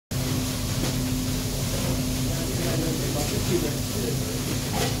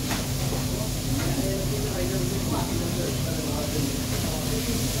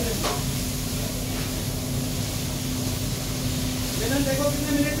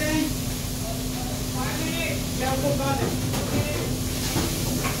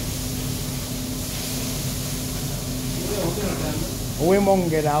we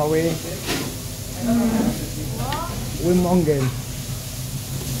monging, are we? What? We monging.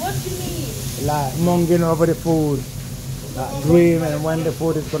 What do you mean? Like monging over the food. Like dreaming when the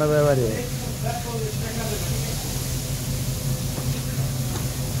food is gonna be ready.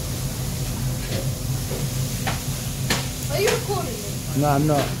 Are you recording me? No, I'm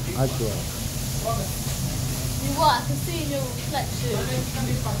not. Actually. You what? I can see in your reflection.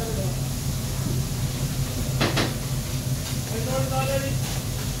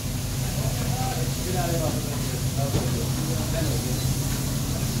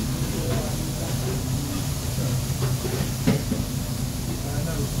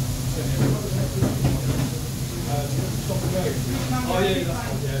 Oh yeah,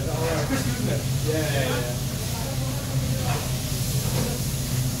 that's alright. Crispy, isn't it? Yeah.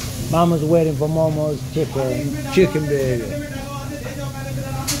 Mama's waiting for Momo's chicken burger.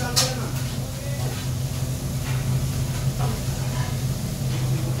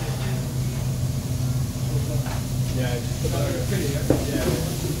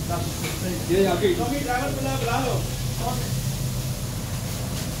 Yeah, okay. Do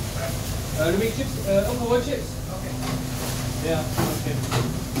we chips? Uncle, what chips? Okay. Yeah, okay.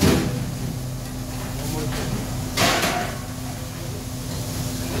 One more chip.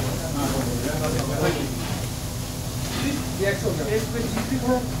 The actual take big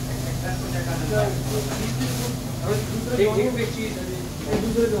cheese.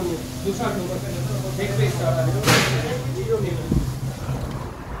 Take big stuff.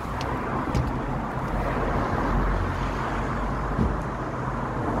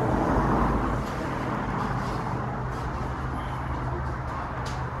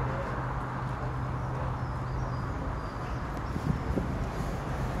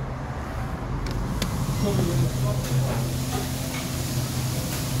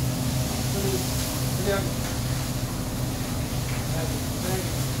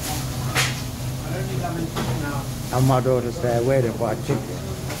 And my daughter's there waiting for a chicken.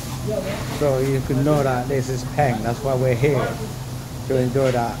 So you can know that this is Peng. That's why we're here to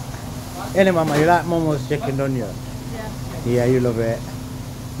enjoy that. Anyway, Mama, you like Momo's chicken, don't you? Yeah. Yeah, you love it.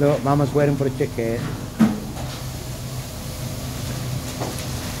 Look, Mama's waiting for the chicken.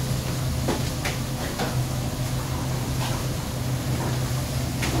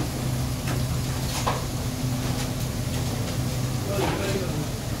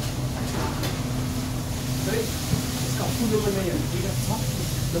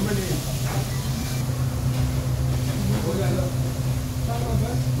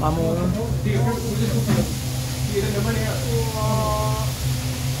 Mamo.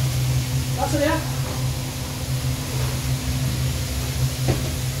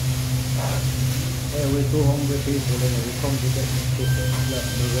 Hey, we're two hungry people and we come to get this chicken. Look,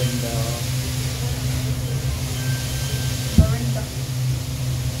 Miranda.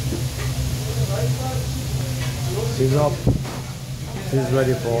 She's up. She's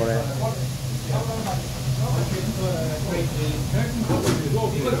ready for it.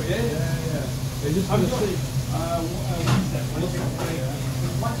 Do you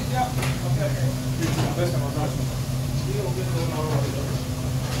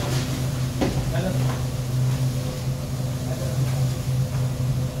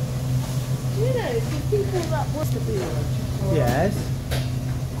know, do people that what's the food? Yes.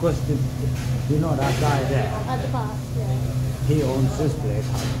 Because you know that guy there. At the past, yeah. He owns this place.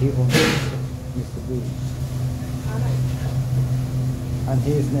 He owns Mr. Boots. I know. And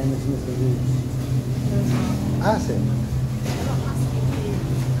his name is Mr. Boots. Ask him.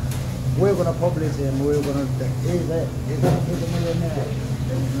 We're gonna publish him. We're gonna. He's a millionaire. He's not a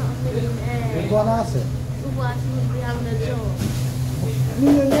millionaire. We're gonna ask him. Otherwise he wouldn't be having a job.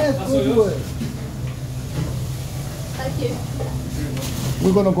 Millionaire's good word. Thank you.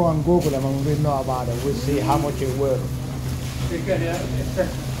 We're gonna go and Google him and we know about it. We'll see how much it's worth.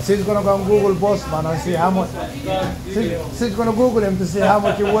 She's gonna go and Google Bossman and see how much. She's gonna Google him to see how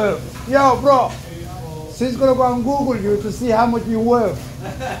much you're worth. Yo, bro. She's gonna go and Google you to see how much you're worth.